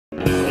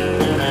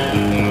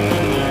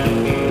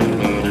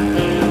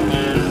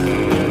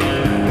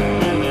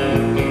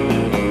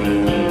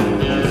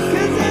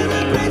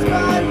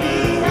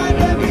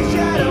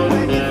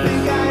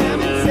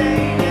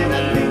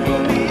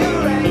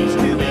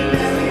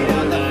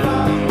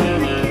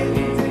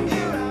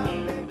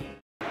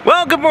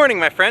Good morning,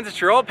 my friends. It's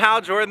your old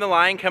pal Jordan the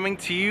Lion coming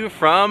to you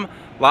from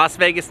Las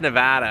Vegas,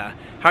 Nevada.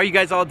 How are you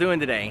guys all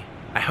doing today?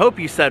 I hope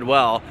you said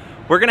well.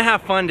 We're gonna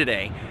have fun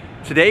today.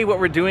 Today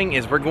what we're doing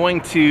is we're going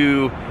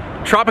to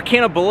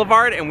Tropicana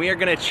Boulevard and we are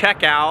gonna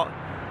check out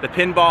the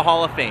Pinball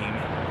Hall of Fame.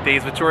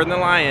 Daze with Jordan the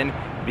Lion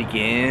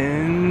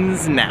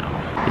begins now.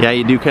 Yeah,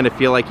 you do kind of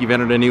feel like you've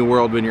entered a new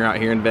world when you're out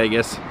here in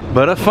Vegas,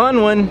 but a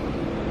fun one.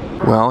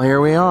 Well, here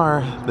we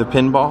are, the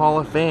Pinball Hall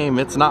of Fame.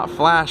 It's not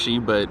flashy,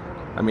 but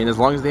I mean, as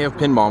long as they have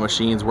pinball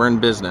machines, we're in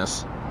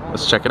business.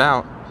 Let's check it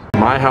out.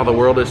 My, how the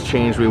world has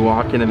changed. We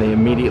walk in and they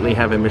immediately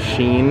have a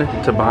machine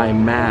to buy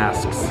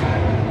masks.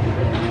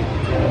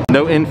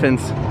 No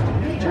infants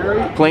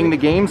playing the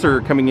games or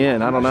coming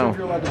in, I don't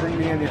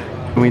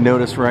know. We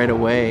noticed right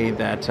away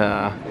that,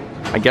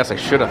 I guess I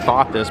should have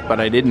thought this, but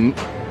I didn't.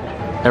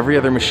 Every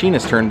other machine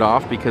is turned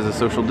off because of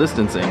social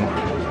distancing.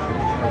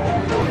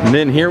 And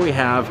then here we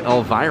have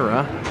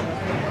Elvira.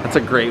 That's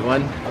a great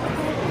one.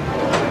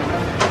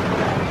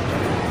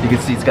 You can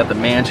see it's got the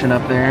mansion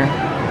up there.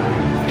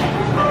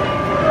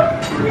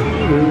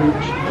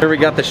 Here we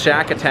got the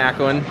Shack Attack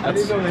one. I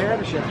didn't know they had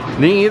a Shack.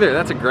 Me either.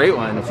 That's a great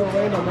one. That's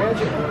Orlando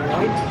Magic,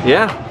 right?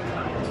 Yeah.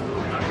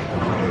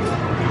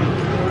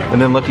 And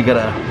then look, you got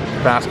a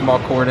basketball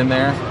court in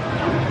there.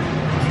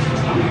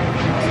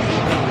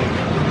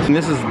 And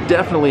this is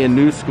definitely a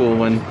new school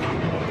one.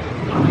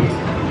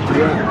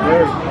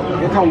 Yeah,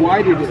 look how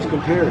wide it is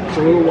compared. It's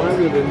a little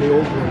wider than the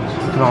old ones.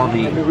 Look at all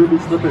the ruby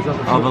slippers on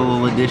the all the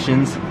little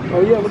additions.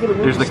 Oh yeah, look at the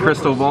ruby. There's the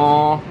crystal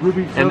ball.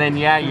 Ruby flip, and then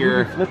yeah,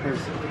 your flippers.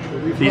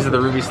 These are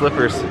the ruby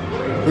slippers.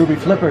 Ruby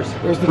flippers.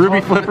 There's the ruby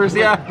flippers,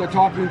 yeah. The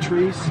talking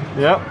trees.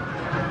 Yep.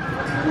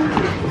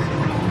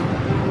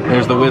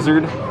 There's the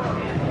wizard.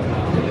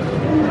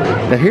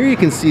 Now here you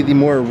can see the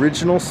more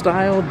original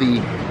style,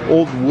 the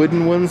old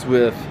wooden ones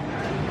with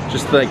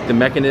just like the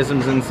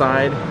mechanisms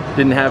inside.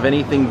 Didn't have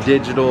anything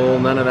digital,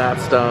 none of that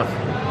stuff.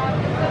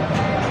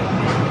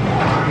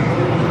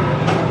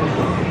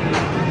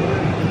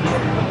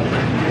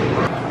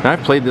 Now,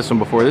 I've played this one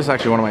before. This is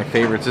actually one of my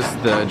favorites. This is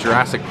the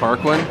Jurassic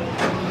Park one.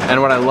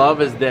 And what I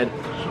love is that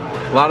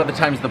a lot of the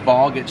times the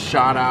ball gets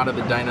shot out of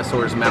the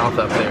dinosaur's mouth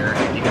up there,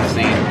 you can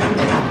see.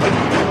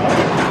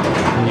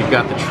 And you've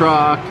got the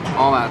truck,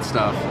 all that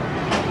stuff.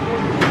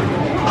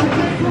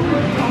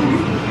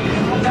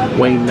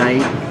 Wayne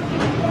Knight.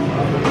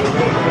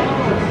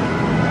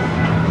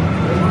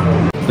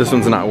 This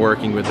one's not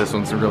working, but this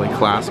one's really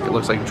classic. It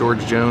looks like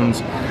George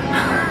Jones.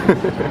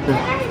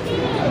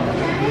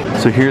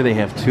 So here they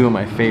have two of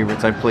my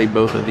favorites. I've played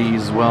both of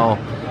these as well.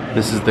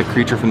 This is the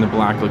Creature from the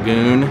Black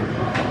Lagoon.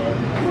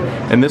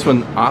 And this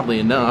one, oddly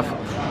enough,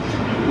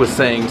 was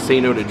saying say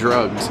no to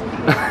drugs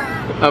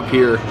up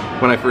here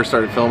when I first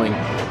started filming.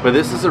 But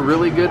this is a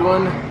really good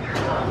one.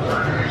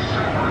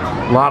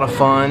 A lot of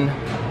fun.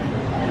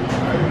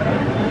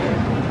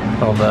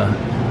 All the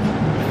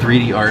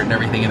 3D art and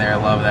everything in there, I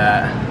love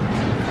that.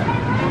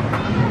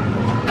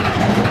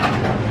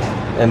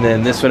 And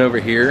then this one over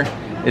here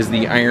is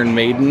the Iron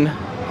Maiden.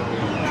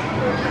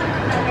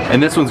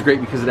 And this one's great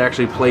because it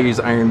actually plays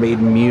Iron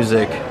Maiden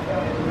music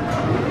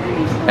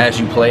as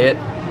you play it.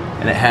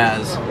 And it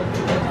has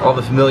all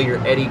the familiar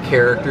Eddie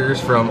characters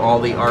from all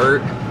the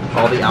art,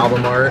 all the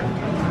album art.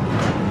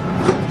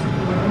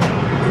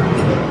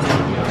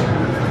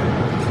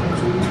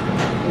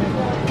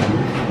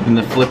 And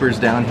the flippers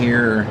down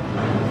here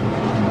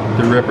are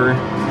the Ripper.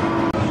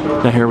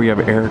 Now here we have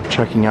Eric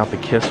checking out the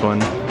Kiss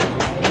one.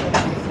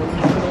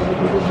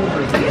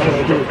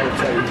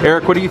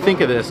 Eric, what do you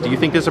think of this? Do you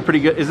think this is a pretty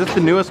good, is this the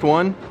newest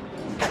one?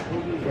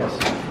 Yes.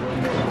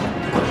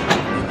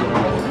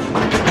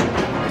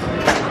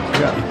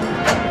 Yeah.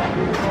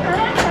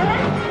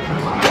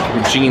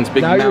 Gene's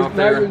big mouth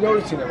there. Now you're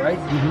noticing it, right?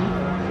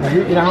 Mm-hmm. Now,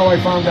 you know how I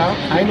found out?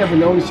 I never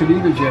noticed it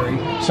either, Jerry.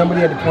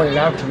 Somebody had to point it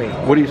out to me.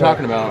 What are you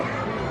talking about?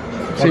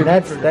 See,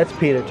 that's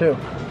Peter too.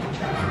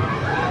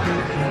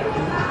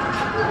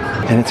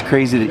 And it's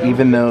crazy that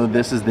even though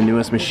this is the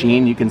newest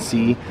machine, you can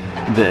see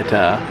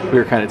that we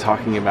were kind of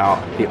talking about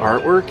the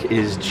artwork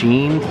is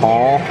Gene,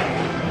 Paul.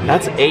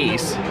 That's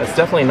Ace. That's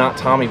definitely not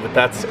Tommy, but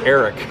that's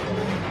Eric.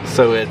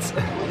 So it's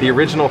the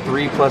original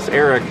 3 plus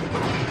Eric.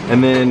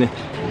 And then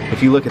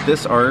if you look at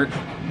this art,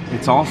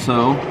 it's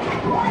also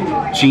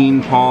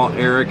Gene, Paul,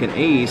 Eric, and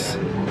Ace.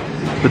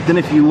 But then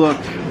if you look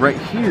right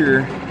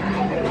here,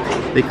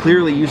 they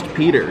clearly used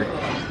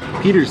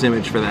Peter's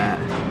image for that.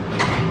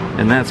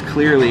 And that's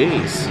clearly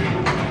Ace.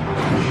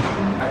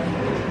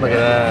 Look at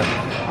that.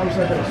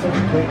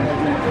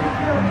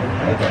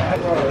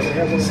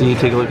 So you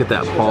take a look at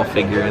that Paul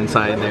figure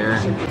inside there.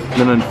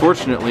 Then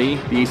unfortunately,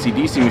 the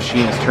AC/DC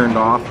machine is turned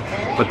off,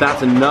 but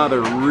that's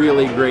another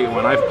really great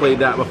one. I've played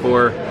that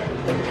before.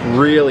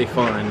 Really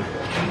fun.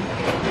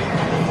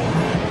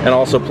 And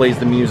also plays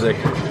the music.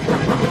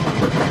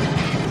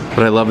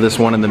 But I love this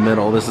one in the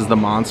middle. This is the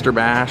Monster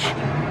Bash.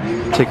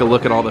 Take a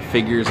look at all the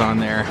figures on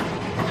there.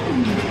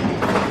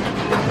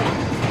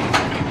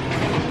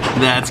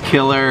 That's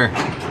killer.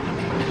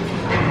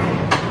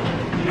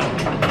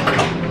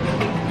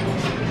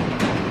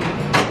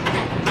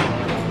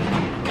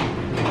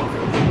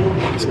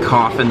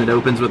 coffin that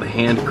opens with a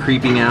hand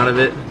creeping out of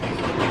it.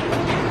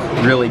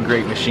 Really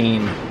great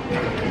machine.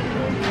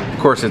 Of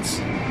course, it's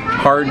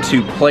hard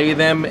to play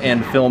them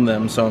and film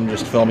them, so I'm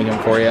just filming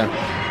them for you.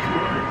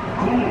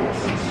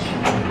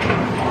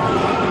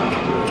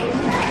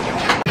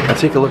 Now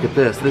take a look at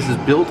this. This is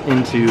built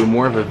into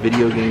more of a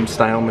video game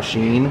style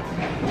machine,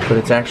 but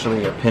it's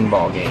actually a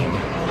pinball game.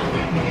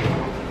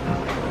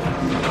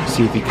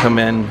 See, if you come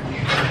in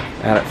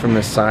at it from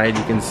this side,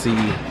 you can see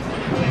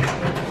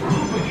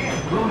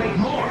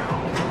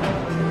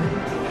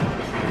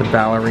the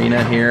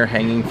ballerina here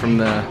hanging from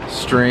the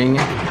string.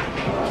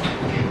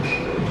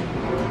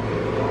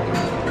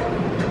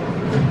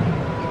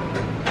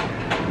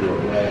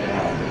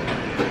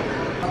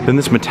 Then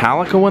this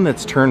Metallica one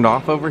that's turned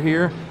off over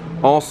here,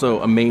 also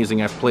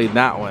amazing. I've played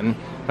that one.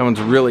 That one's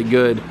really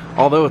good.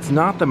 Although it's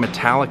not the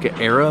Metallica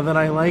era that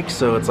I like,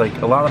 so it's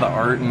like a lot of the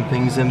art and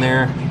things in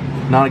there,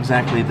 not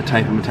exactly the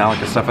type of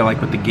Metallica stuff I like,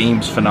 but the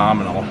game's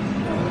phenomenal.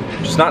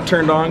 Just not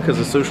turned on because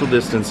of social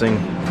distancing.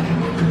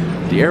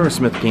 The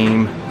Aerosmith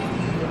game,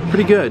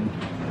 pretty good.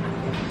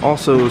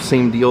 Also,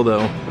 same deal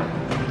though.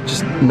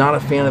 Just not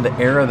a fan of the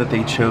era that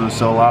they chose,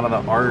 so a lot of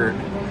the art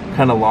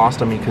kind of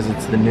lost on me because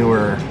it's the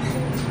newer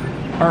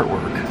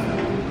artwork.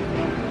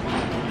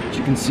 But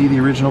you can see the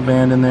original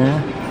band in there.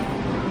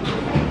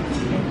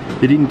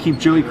 They didn't keep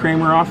Joey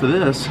Kramer off of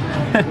this.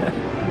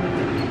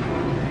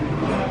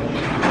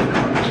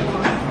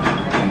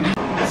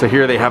 So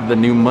here they have the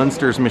new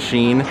Munsters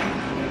machine.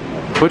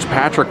 Butch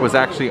Patrick was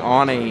actually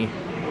on a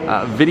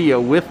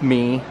video with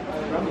me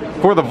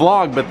for the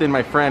vlog, but then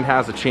my friend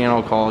has a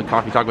channel called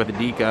Coffee Talk with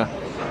Adika,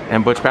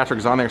 and Butch Patrick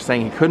was on there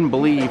saying he couldn't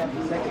believe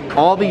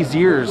all these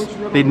years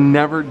they'd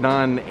never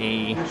done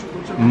a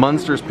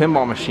Munsters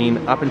pinball machine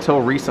up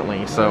until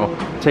recently. So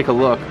take a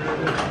look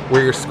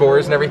where your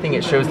scores and everything,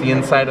 it shows the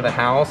inside of the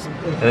house,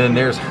 and then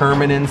there's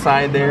Herman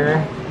inside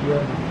there,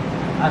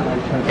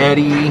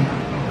 Eddie,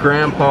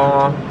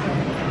 Grandpa.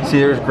 See,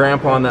 there's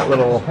Grandpa on that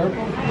little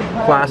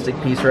plastic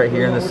piece right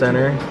here in the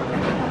center.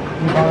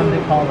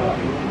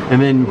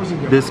 And then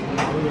this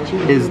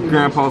is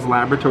Grandpa's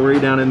laboratory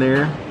down in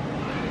there.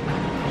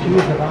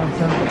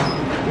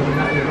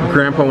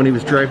 Grandpa when he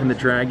was driving the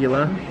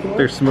Dragula.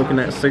 They're smoking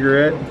that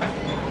cigarette.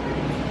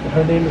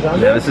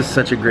 Yeah, this is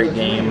such a great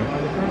game.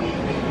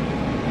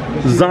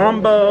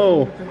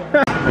 Zombo!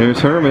 There's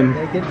Herman.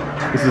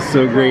 This is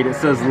so great. It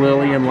says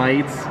Lily and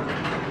Lights.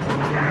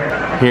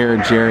 Here,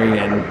 Jerry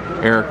and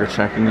Eric are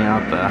checking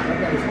out the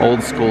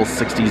old school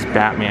 60s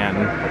Batman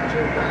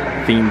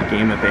themed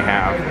game that they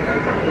have.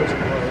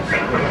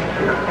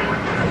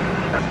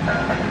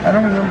 I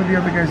don't remember the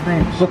other guy's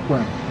name.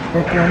 Brooklyn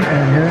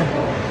and here.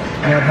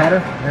 Mad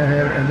Hatter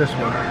and this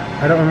one.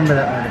 I don't remember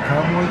that one. The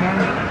cowboy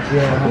guy?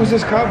 Yeah. Who's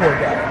this cowboy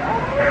guy?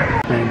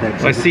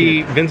 Well, I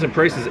see Vincent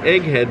Price's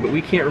Egghead, but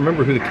we can't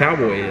remember who the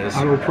cowboy is.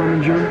 Otto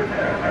Preminger.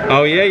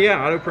 Oh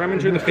yeah, Otto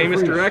Preminger, the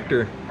famous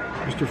director.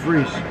 Mr.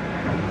 Freeze.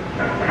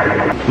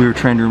 We were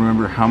trying to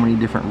remember how many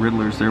different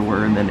Riddlers there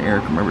were, and then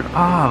Eric remembered,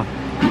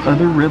 the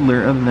other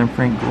Riddler other than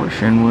Frank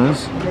Gorshin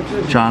was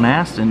John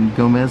Aston,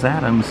 Gomez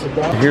Adams.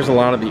 Here's a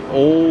lot of the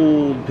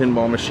old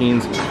pinball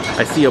machines.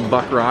 I see a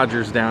Buck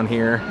Rogers down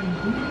here.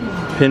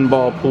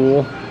 Pinball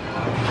pool.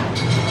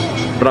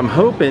 But I'm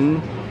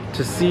hoping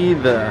to see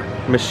the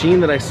machine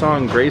that I saw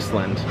in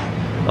Graceland.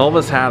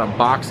 Elvis had a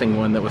boxing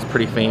one that was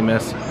pretty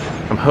famous.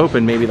 I'm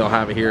hoping maybe they'll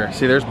have it here.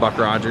 See, there's Buck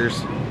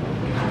Rogers.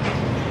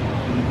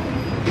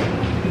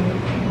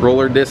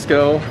 Roller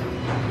disco,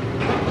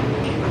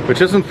 which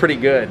this one's pretty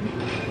good.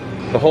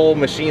 The whole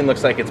machine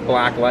looks like it's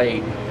black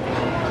light.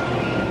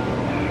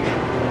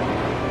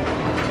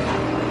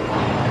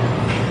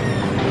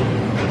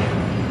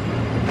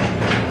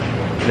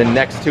 Then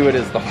next to it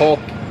is the Hulk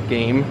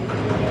game,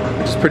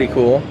 which is pretty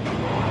cool.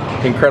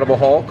 Incredible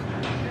Hulk.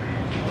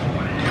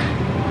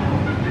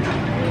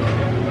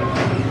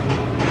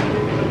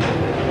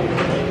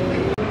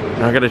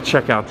 Now I gotta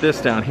check out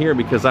this down here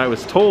because I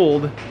was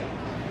told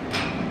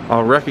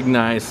I'll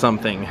recognize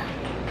something.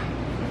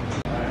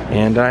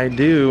 And I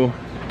do.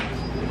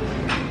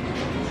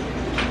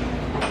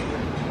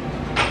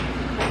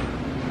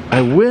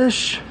 I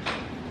wish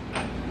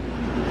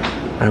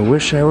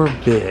I were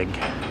big.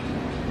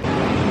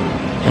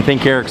 I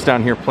think Eric's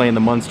down here playing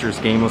the Munsters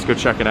game. Let's go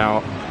check it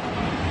out.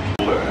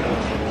 It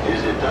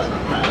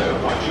doesn't matter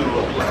what you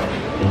look like.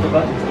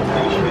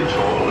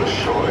 Tall or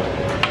short,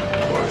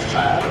 or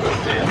fat or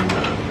thin,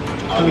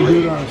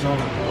 ugly, or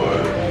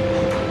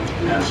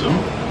handsome,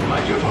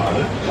 like your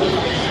father.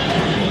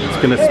 It's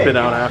gonna spit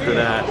out after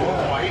that.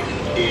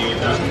 It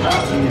doesn't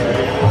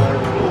matter.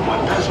 What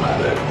does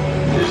matter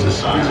is the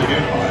size of your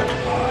heart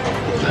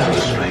and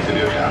the strength of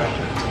your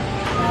character.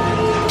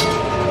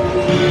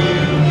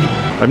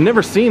 I've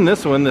never seen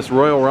this one, this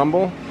Royal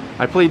Rumble.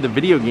 I played the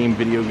video game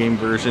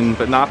version,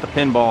 but not the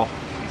pinball.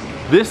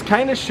 This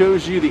kind of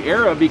shows you the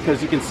era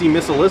because you can see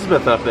Miss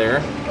Elizabeth up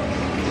there.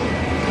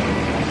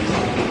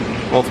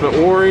 Ultimate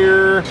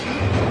Warrior,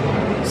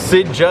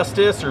 Sid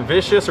Justice or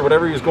Vicious or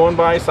whatever he was going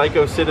by,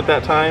 Psycho Sid at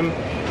that time,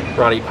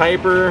 Roddy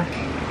Piper.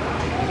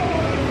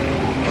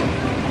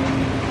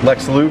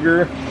 Lex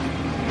Luger.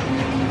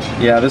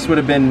 Yeah, this would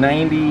have been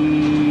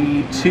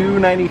 92,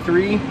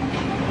 93.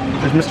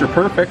 There's Mr.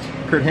 Perfect,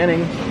 Kurt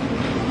Hennig.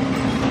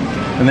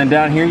 And then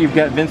down here you've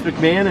got Vince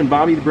McMahon and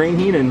Bobby the Brain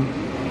Heenan.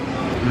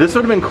 This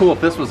would have been cool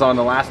if this was on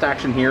The Last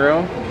Action Hero.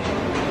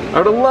 I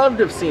would have loved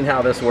to have seen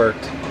how this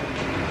worked.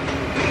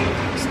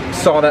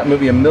 Saw that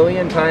movie a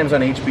million times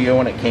on HBO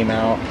when it came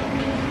out.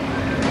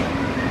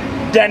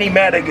 Danny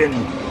Madigan!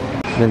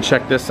 And then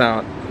check this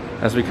out.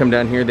 As we come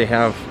down here, they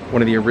have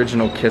one of the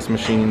original Kiss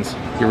machines,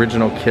 the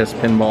original Kiss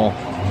pinball.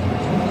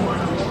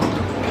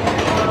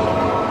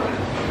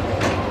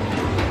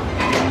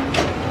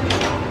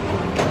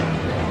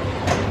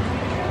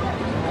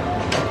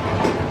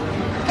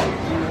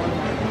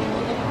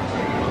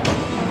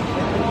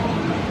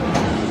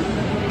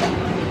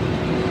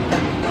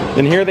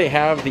 Then here they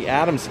have the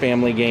Addams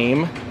Family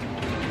game,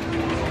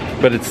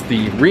 but it's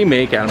the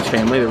remake Addams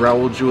Family, the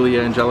Raul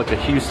Julia, Angelica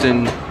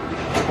Houston,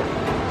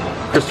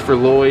 Christopher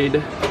Lloyd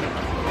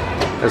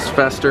as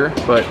Fester,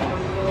 but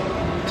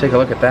take a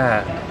look at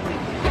that.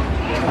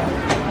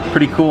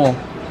 Pretty cool.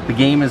 The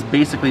game is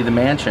basically the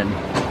mansion.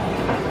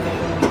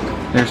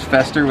 There's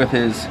Fester with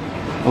his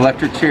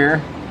electric chair.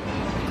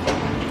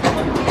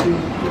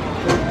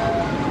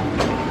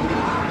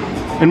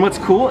 And what's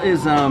cool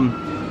is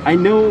I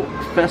know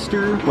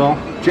Fester, well,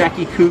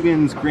 Jackie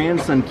Coogan's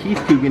grandson Keith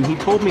Coogan, he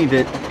told me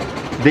that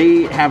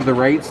they have the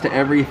rights to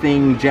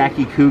everything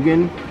Jackie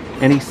Coogan,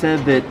 and he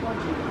said that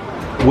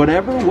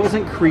whatever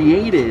wasn't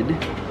created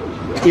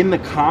in the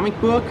comic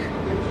book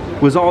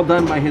was all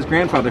done by his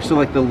grandfather. So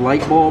like the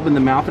light bulb in the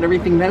mouth and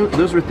everything,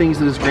 those were things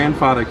that his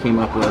grandfather came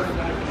up with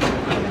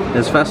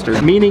as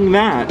Fester. Meaning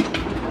that,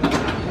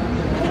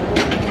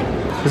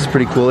 this is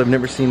pretty cool. I've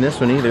never seen this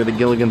one either, the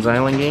Gilligan's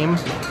Island game.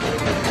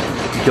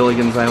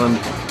 Gilligan's Island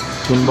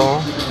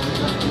pinball.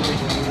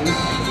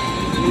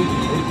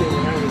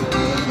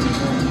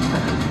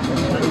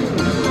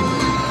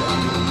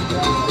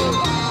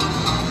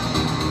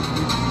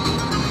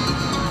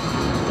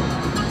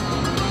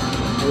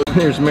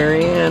 There's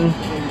Marianne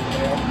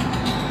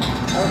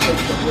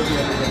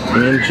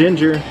and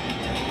Ginger.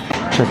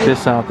 Check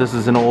this out. This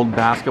is an old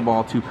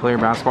basketball, two-player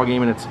basketball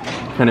game, and it's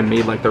kind of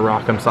made like the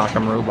Rock'em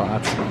Sock'em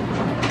Robots.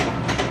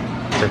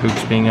 The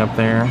hoops being up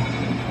there.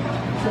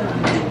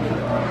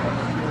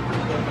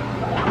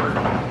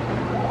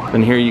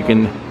 And here you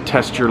can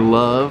test your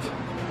love.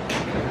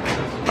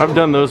 I've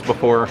done those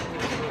before.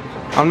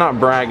 I'm not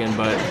bragging,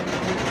 but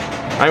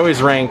I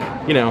always rank,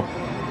 you know,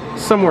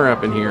 somewhere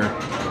up in here.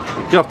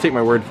 You'll have to take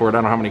my word for it. I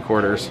don't know how many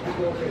quarters.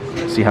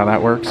 See how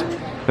that works?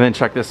 And then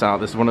check this out.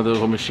 This is one of those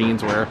little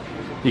machines where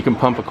you can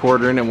pump a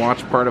quarter in and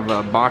watch part of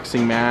a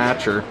boxing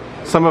match, or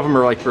some of them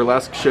are like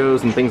burlesque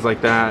shows and things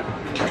like that.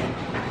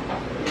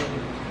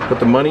 Put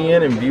the money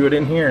in and view it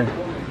in here.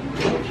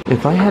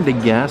 If I had to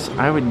guess,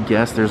 I would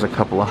guess there's a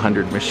couple of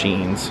hundred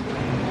machines.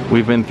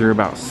 We've been through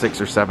about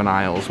 6 or 7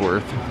 aisles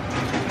worth.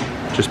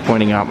 Just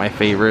pointing out my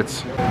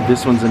favorites.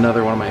 This one's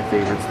another one of my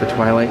favorites, the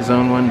Twilight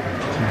Zone one.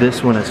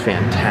 This one is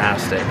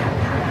fantastic.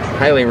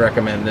 Highly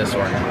recommend this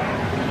one.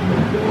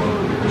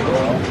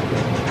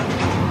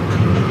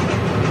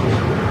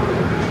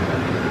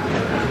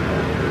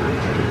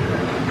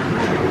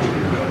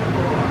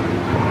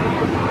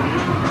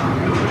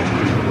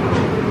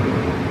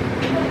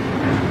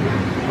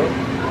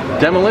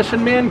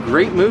 Demolition Man,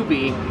 great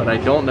movie, but I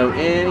don't know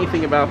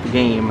anything about the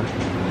game.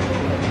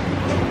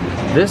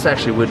 This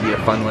actually would be a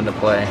fun one to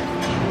play.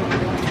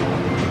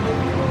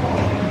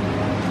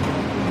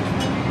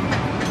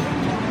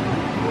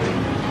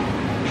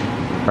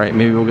 Alright,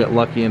 maybe we'll get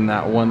lucky in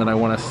that one that I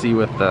want to see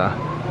with the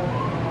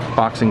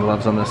boxing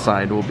gloves on this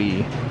side will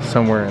be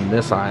somewhere in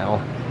this aisle.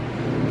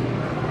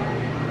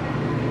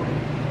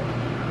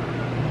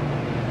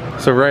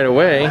 So right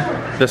away,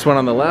 this one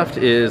on the left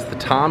is the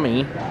Tommy.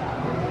 You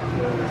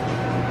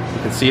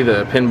can see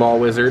the pinball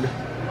wizard.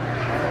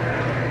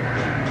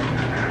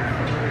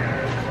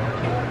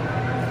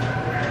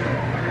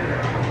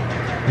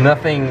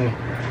 Nothing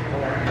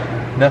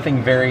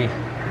very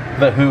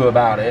The Who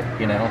about it,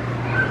 you know.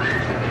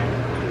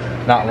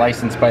 Not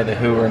licensed by The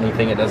Who or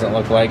anything, it doesn't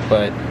look like,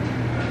 but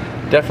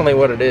definitely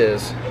what it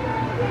is.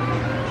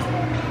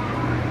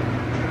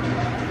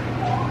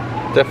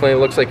 Definitely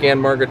looks like Anne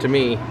Margaret to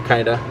me,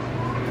 kinda.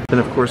 Then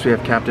of course we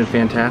have Captain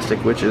Fantastic,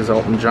 which is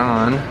Elton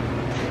John.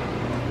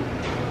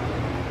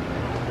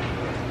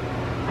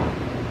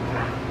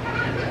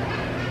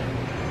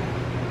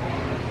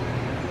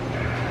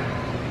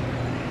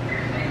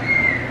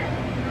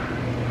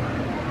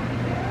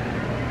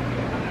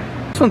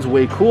 This one's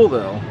way cool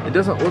though. It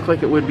doesn't look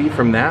like it would be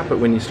from that, but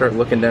when you start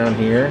looking down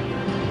here,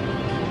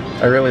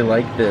 I really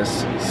like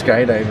this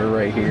skydiver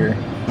right here.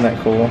 Isn't that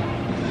cool?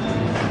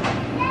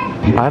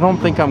 I don't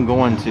think I'm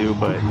going to,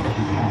 but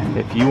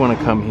if you want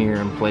to come here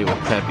and play with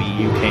Peppy,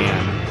 you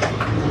can.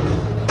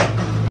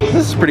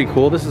 This is pretty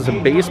cool. This is a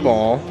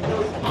baseball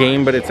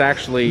game, but it's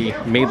actually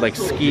made like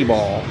skee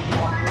ball.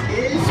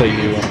 So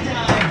you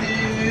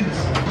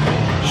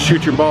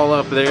shoot your ball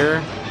up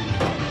there.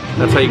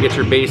 That's how you get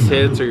your base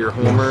hits or your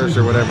homers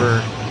or whatever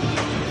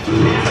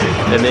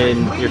And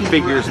then your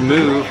figures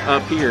move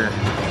up here.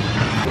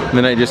 And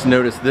then I just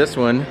noticed this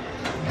one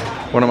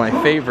of my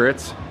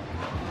favorites,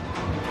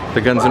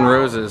 the Guns N'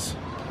 Roses.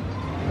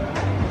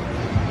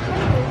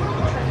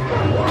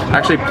 I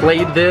actually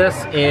played this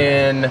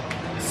in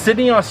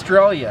Sydney,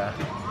 Australia.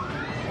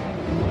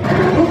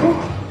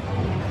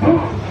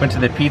 Went to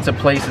the pizza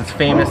place that's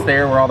famous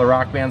there where all the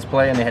rock bands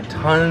play, and they had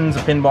tons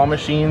of pinball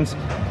machines.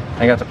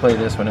 I got to play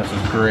this one, this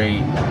was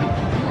great.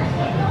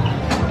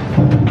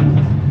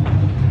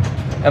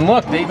 And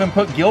look, they even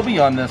put Gilby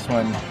on this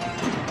one.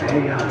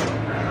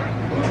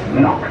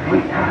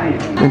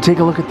 And take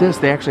a look at this,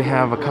 they actually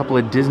have a couple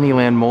of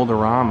Disneyland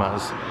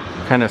Moldoramas.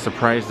 Kind of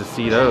surprised to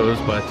see those,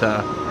 but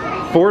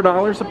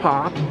 $4 a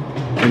pop,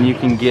 and you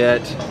can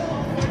get, looks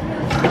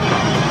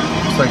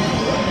like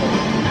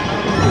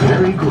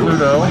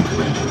Pluto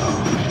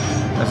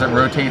as it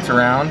rotates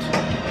around.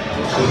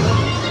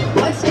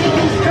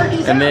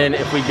 And then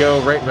if we go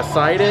right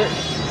beside it,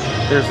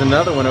 there's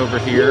another one over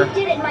here,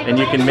 and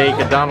you can make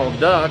a Donald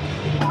Duck,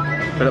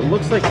 but it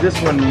looks like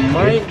this one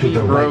might be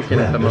broken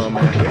at the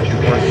moment,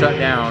 or shut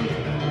down.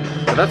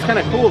 But that's kind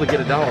of cool to get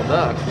a Donald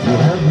Duck. You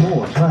have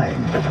more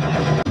time.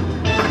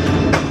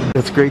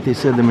 That's great, they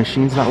said the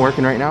machine's not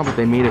working right now, but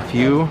they made a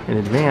few in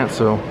advance,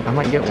 so I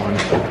might get one.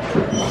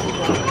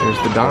 There's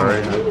the Donald.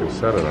 Alright, you can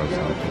set it on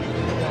something.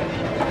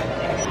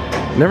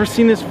 Never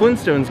seen this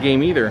Flintstones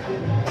game either.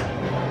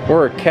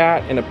 Or a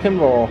cat in a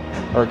pinball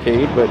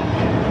arcade, but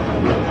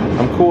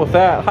I'm cool with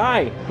that.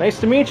 Hi, nice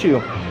to meet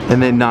you. And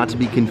then not to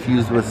be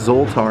confused with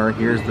Zoltar,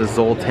 here's the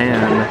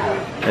Zoltan.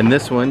 And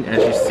this one,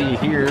 as you see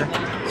here,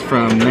 is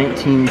from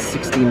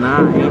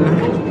 1969.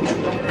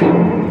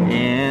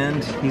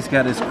 And he's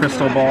got his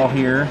crystal ball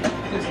here.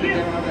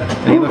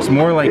 And he looks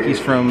more like he's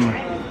from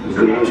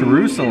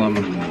Jerusalem.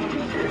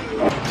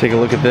 Take a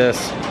look at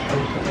this.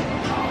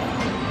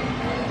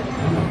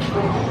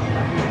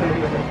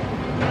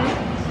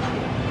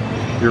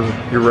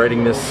 You're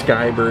riding this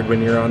Skybird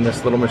when you're on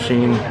this little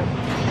machine.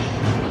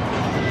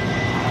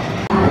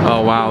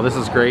 Oh wow, this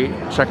is great.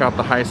 Check out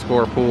the high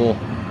score pool.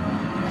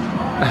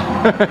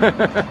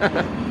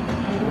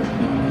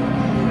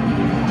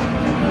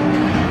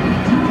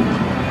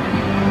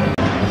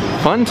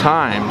 Fun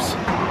times.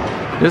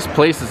 This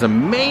place is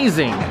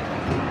amazing.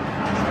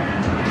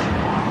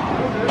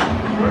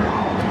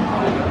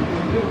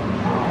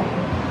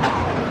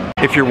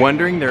 If you're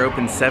wondering, they're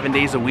open 7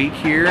 days a week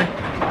here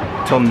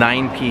till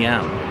 9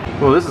 p.m.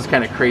 Well, this is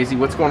kind of crazy.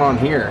 What's going on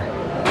here?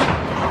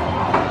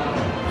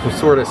 Some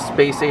sort of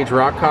space age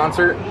rock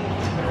concert.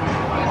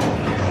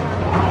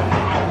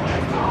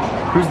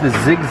 Who's the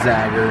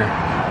Zigzagger?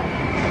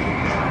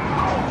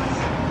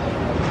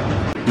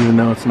 Even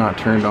though it's not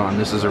turned on,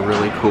 this is a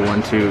really cool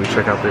one too.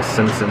 Check out this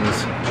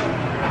Simpsons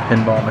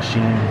pinball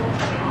machine.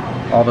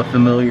 All the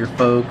familiar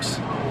folks.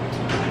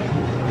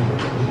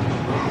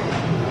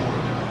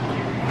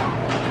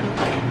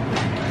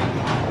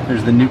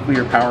 There's the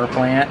nuclear power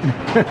plant.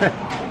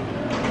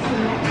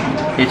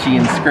 Itchy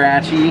and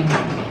Scratchy.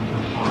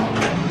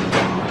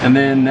 And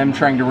then them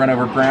trying to run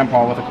over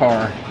Grandpa with a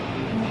car.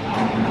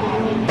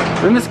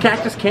 Then this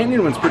Cactus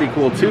Canyon one's pretty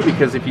cool too,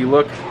 because if you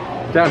look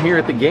down here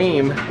at the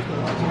game,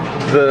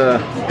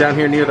 down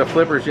here near the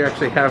flippers, you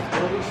actually have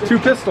two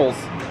pistols.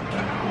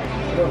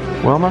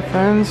 Well, my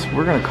friends,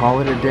 we're gonna call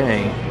it a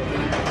day.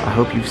 I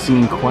hope you've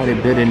seen quite a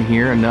bit in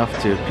here, enough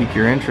to pique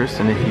your interest,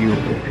 and if you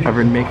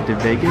ever make it to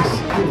Vegas,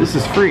 this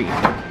is free.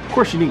 Of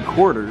course you need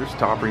quarters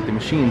to operate the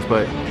machines,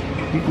 but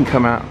you can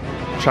come out,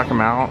 check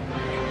them out,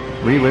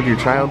 relive your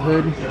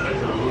childhood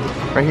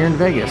right here in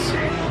Vegas.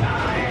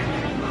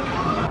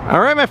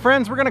 All right, my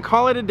friends, we're gonna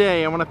call it a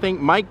day. I wanna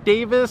thank Mike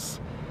Davis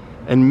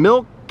and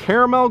Milk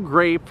Caramel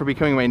Grape for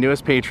becoming my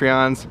newest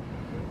Patreons.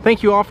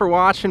 Thank you all for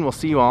watching. We'll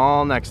see you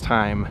all next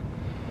time.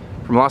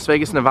 From Las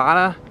Vegas,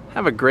 Nevada,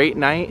 have a great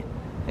night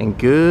and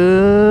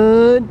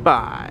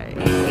goodbye.